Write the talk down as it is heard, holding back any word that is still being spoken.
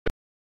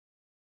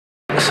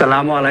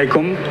Assalamu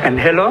alaikum and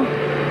hello.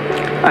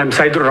 I'm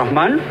Saidur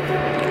Rahman,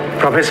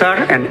 Professor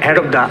and Head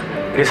of the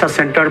Research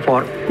Center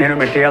for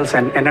Nano-Materials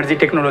and Energy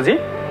Technology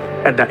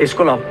at the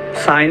School of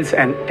Science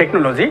and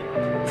Technology,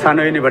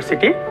 Sunway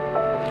University.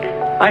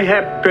 I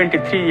have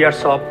 23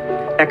 years of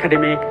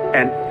academic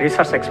and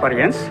research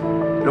experience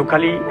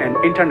locally and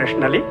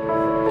internationally.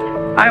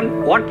 I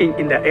am working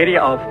in the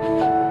area of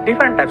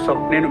different types of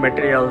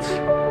nanomaterials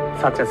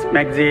such as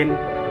magazine,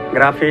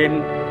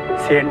 graphene,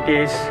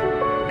 CNTs,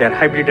 their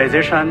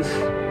hybridizations,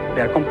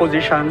 their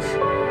compositions,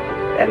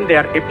 and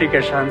their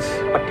applications,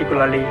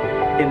 particularly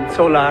in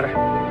solar,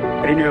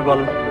 renewable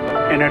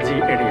energy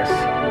areas.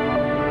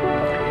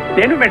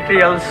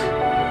 Nanomaterials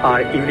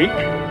are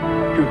unique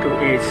due to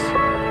its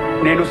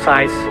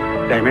nano-size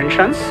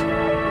dimensions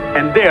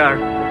and their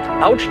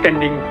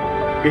outstanding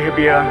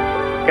behavior,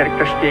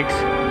 characteristics,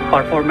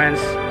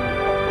 performance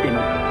in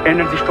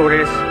energy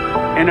storage,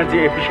 energy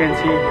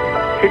efficiency,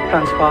 heat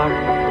transfer,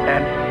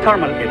 and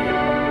thermal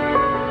area.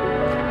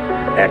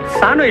 At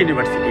Sunway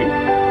University,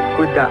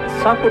 with the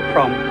support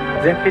from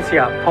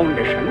Zephysia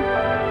Foundation,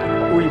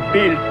 we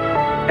built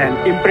an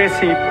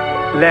impressive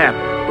lab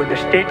with the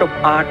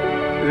state-of-art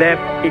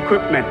lab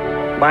equipment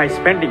by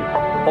spending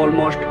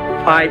almost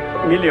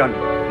 5 million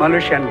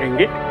Malaysian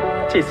ringgit,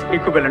 which is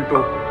equivalent to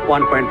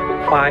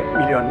 1.5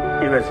 million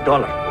US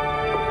dollar.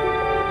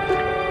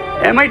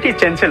 MIT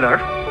Chancellor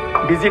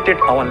visited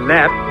our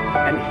lab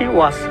and he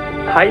was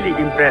highly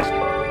impressed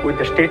with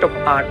the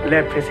state-of-art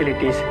lab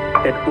facilities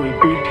that we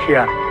built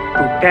here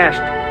to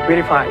test,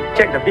 verify,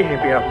 check the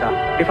behavior of the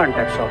different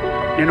types of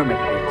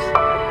nanomaterials.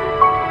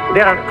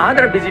 There are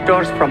other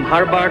visitors from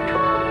Harvard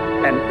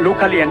and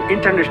locally and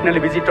internationally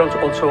visitors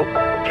also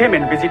came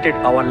and visited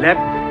our lab,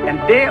 and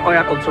they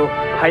are also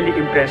highly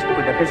impressed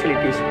with the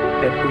facilities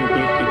that we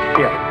built it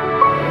here.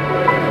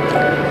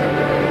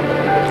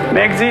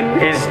 Magazine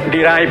is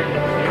derived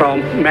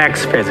from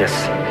max phases.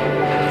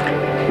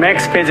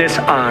 Max phases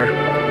are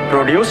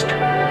produced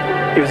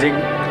using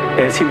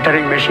a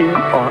sintering machine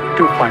or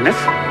tube furnace.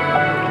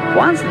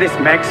 Once these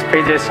max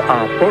phases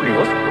are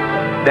produced,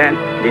 then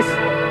this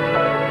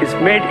is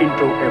made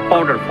into a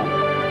powder form.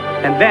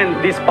 And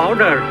then this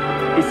powder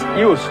is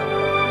used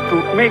to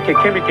make a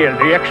chemical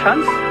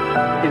reactions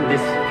in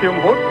this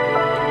fume hood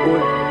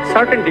with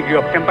certain degree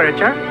of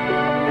temperature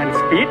and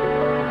speed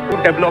to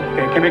develop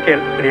a chemical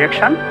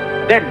reaction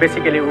that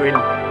basically will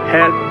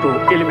help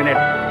to eliminate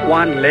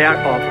one layer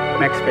of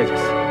max phases.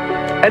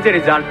 As a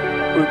result,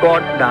 we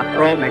got the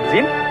raw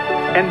magazine,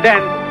 and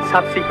then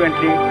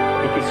subsequently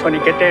it is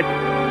sonicated,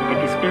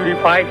 it is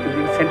purified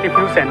using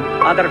centrifuge and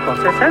other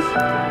processes,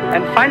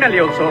 and finally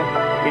also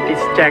it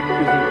is checked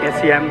using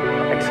SEM,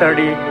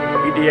 XRD,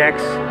 EDX,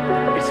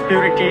 its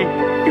purity,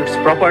 its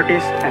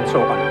properties, and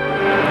so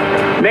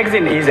on.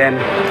 Magazine is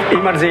an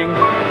emerging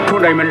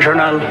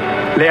two-dimensional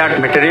layered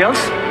materials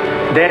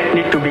that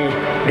need to be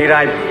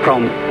derived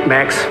from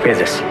max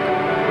phases.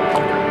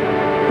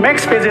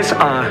 Max phases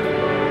are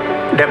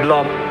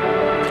developed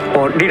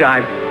or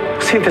derived,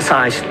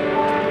 synthesized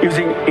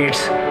using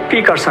its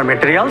precursor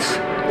materials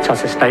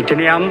such as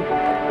titanium,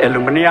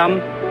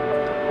 aluminum,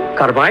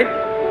 carbide.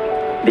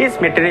 These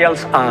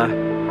materials are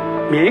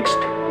mixed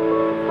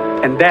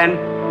and then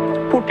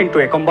put into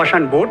a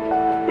combustion board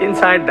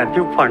inside the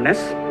tube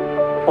furnace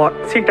for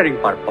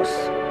sintering purpose.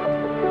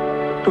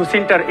 To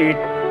sinter it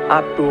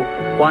up to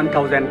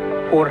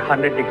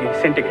 1400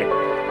 degrees centigrade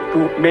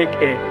to make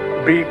a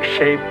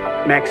brick-shaped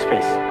max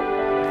phase.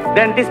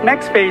 Then these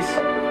max phase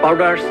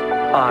powders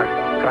are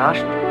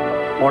crushed,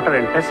 mortar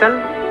and pestle,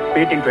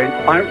 made into a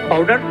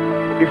powder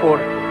before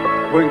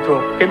going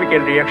through chemical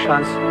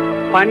reactions,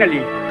 finally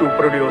to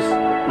produce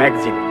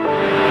magazine.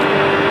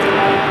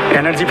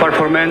 Energy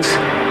performance,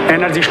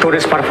 energy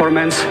storage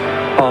performance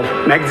of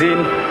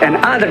magazine and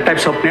other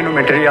types of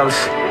nanomaterials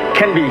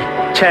can be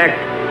checked,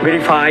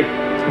 verified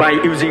by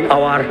using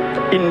our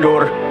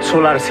indoor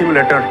solar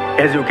simulator,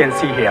 as you can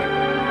see here.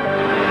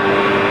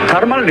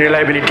 Thermal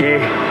reliability,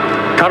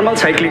 thermal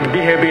cyclic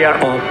behavior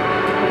of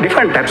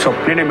different types of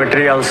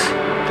nanomaterials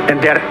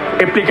and their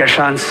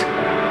applications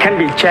can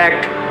be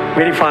checked,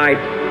 verified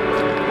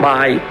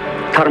by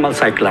thermal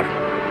cycler.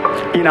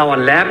 In our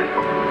lab,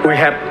 we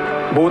have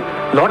both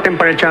low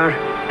temperature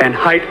and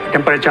high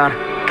temperature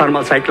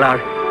thermal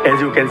cycler, as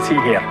you can see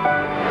here.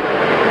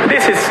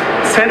 This is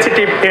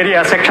sensitive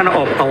area section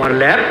of our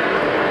lab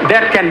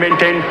that can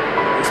maintain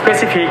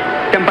specific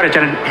temperature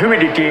and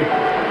humidity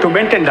to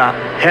maintain the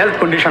health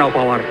condition of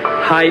our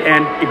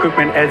high-end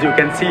equipment, as you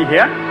can see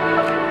here.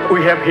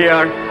 We have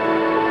here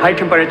high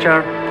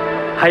temperature,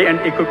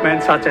 high-end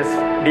equipment such as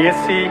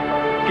DSC,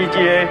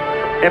 TGA,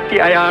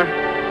 FTIR,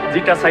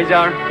 Zeta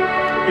Sizer,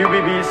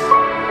 UVBs,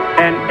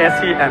 and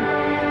SEM.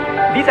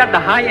 These are the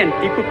high-end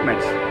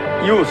equipments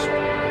used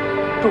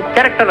to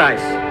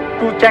characterize,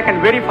 to check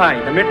and verify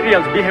the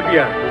material's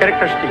behavior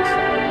characteristics,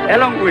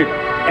 along with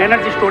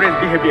energy storage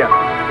behavior,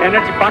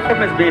 energy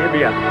performance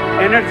behavior,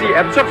 energy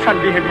absorption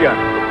behavior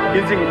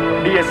using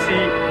DSC,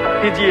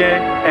 TGA,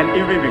 and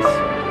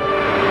UVBs.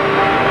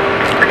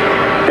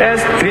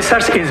 As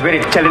research is a very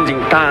challenging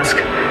task,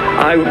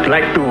 I would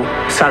like to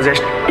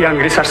suggest young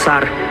researcher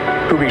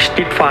to be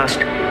steadfast,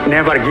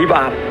 never give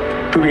up,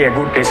 to be a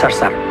good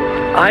researcher.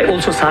 I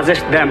also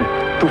suggest them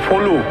to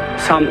follow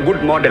some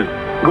good model,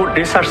 good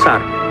researcher,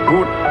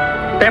 good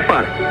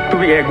paper to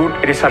be a good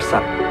researcher.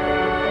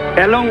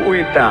 Along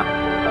with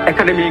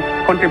academic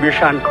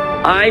contribution,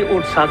 I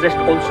would suggest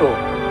also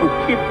to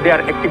keep their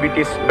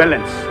activities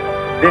balanced.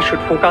 They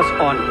should focus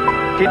on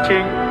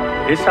teaching,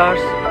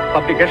 research,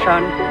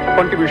 publication,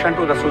 contribution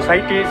to the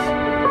societies,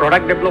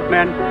 product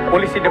development,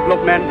 policy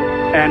development,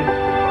 and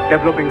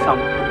developing some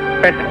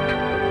patent.